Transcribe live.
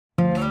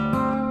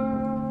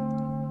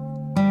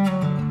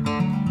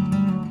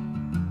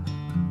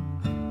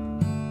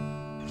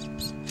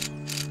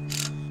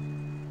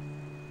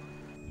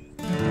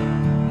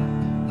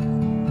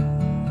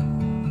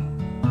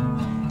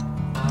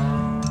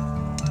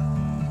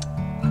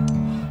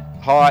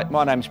Hi,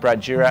 my name's Brad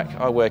Durack.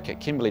 I work at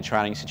Kimberley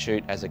Training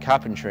Institute as a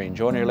Carpentry and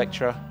Joinery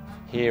lecturer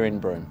here in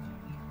Broome.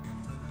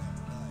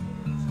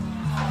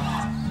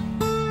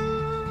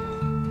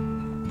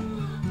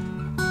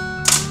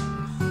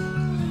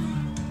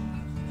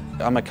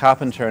 I'm a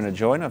carpenter and a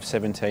joiner of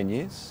 17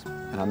 years,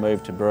 and I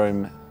moved to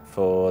Broome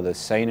for the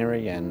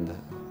scenery and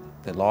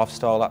the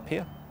lifestyle up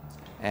here.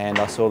 And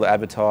I saw the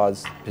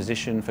advertised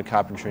position for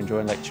Carpentry and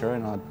Joinery lecturer,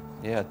 and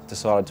I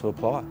decided to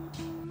apply.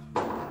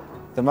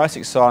 The most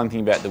exciting thing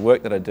about the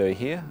work that I do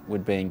here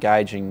would be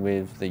engaging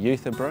with the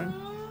youth of Broome,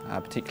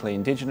 particularly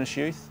Indigenous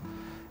youth,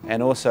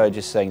 and also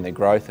just seeing the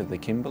growth of the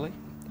Kimberley.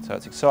 So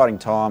it's exciting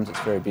times, it's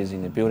very busy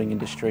in the building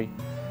industry,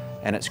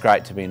 and it's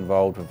great to be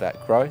involved with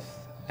that growth,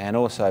 and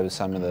also with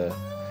some of the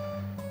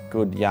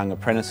good young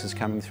apprentices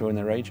coming through in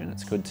the region.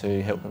 It's good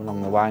to help them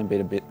along the way and be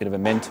a bit of a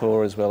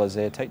mentor as well as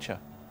their teacher.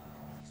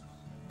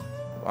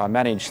 I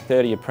manage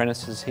 30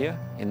 apprentices here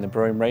in the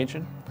Broome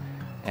region.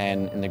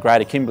 And in the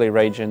greater Kimberley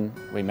region,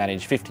 we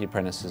manage 50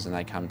 apprentices and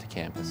they come to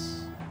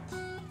campus.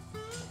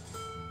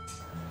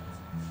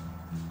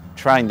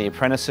 Training the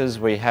apprentices,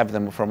 we have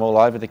them from all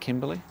over the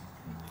Kimberley.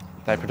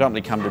 They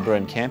predominantly come to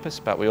Broome campus,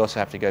 but we also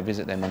have to go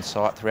visit them on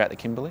site throughout the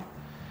Kimberley.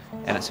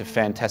 And it's a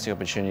fantastic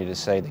opportunity to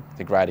see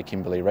the greater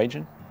Kimberley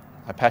region.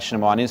 A passion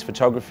of mine is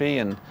photography,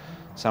 and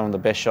some of the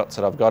best shots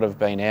that I've got have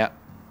been out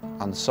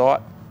on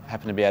site.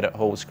 Happened to be out at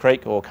Halls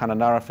Creek or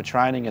Kununurra for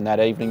training, and that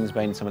evening's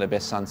been some of the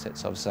best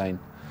sunsets I've seen.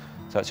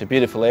 So it's a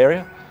beautiful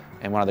area,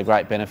 and one of the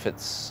great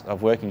benefits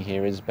of working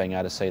here is being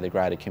able to see the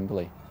greater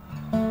Kimberley.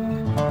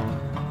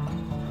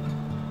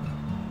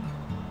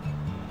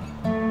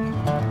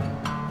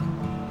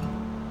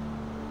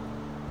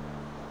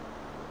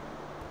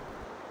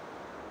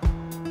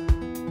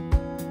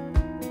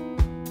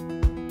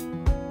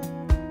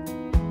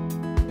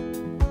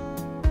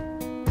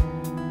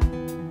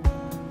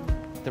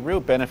 The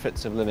real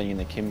benefits of living in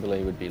the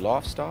Kimberley would be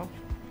lifestyle.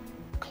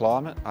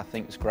 Climate, I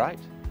think, is great.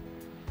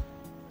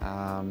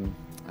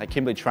 At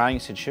Kimberley Training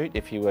Institute,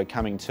 if you were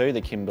coming to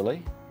the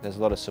Kimberley, there's a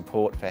lot of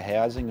support for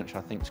housing, which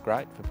I think is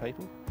great for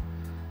people.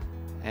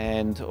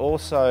 And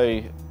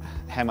also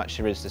how much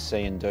there is to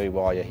see and do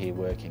while you're here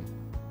working.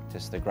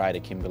 Just the greater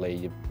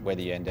Kimberley,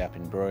 whether you end up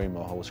in Broome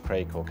or Halls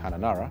Creek or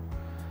Kununurra,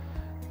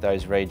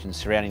 those regions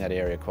surrounding that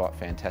area are quite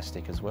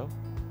fantastic as well.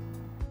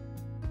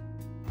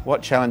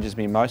 What challenges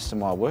me most in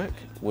my work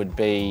would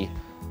be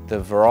the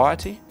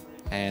variety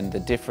and the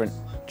different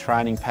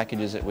training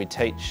packages that we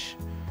teach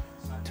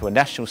to a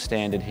national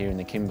standard here in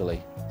the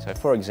Kimberley. So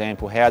for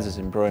example, houses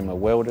in Broome are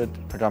welded,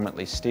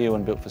 predominantly steel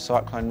and built for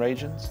cyclone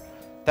regions.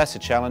 That's a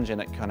challenge, and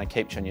it kind of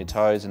keeps you on your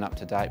toes and up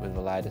to date with the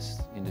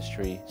latest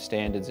industry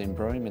standards in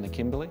Broome and the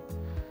Kimberley.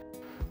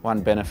 One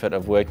benefit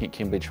of working at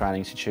Kimberley Training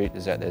Institute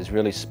is that there's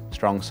really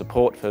strong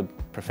support for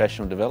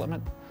professional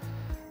development.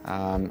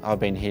 I've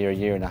been here a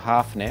year and a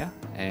half now,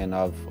 and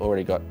I've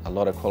already got a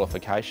lot of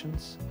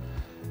qualifications,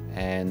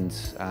 and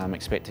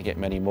expect to get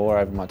many more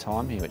over my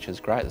time here, which is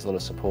great. There's a lot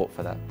of support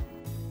for that.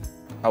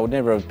 I would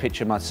never have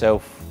pictured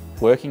myself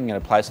working in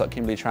a place like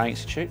Kimberley Training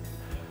Institute.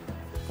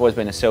 I've always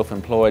been a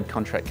self-employed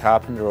contract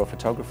carpenter or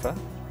photographer,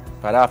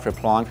 but after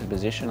applying for the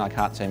position, I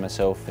can't see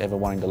myself ever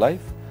wanting to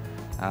leave.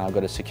 I've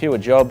got a secure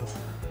job,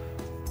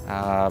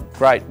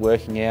 great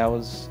working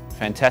hours,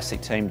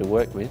 fantastic team to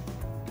work with.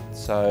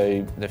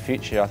 So the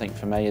future, I think,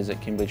 for me is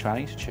at Kimberley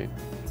Training Institute.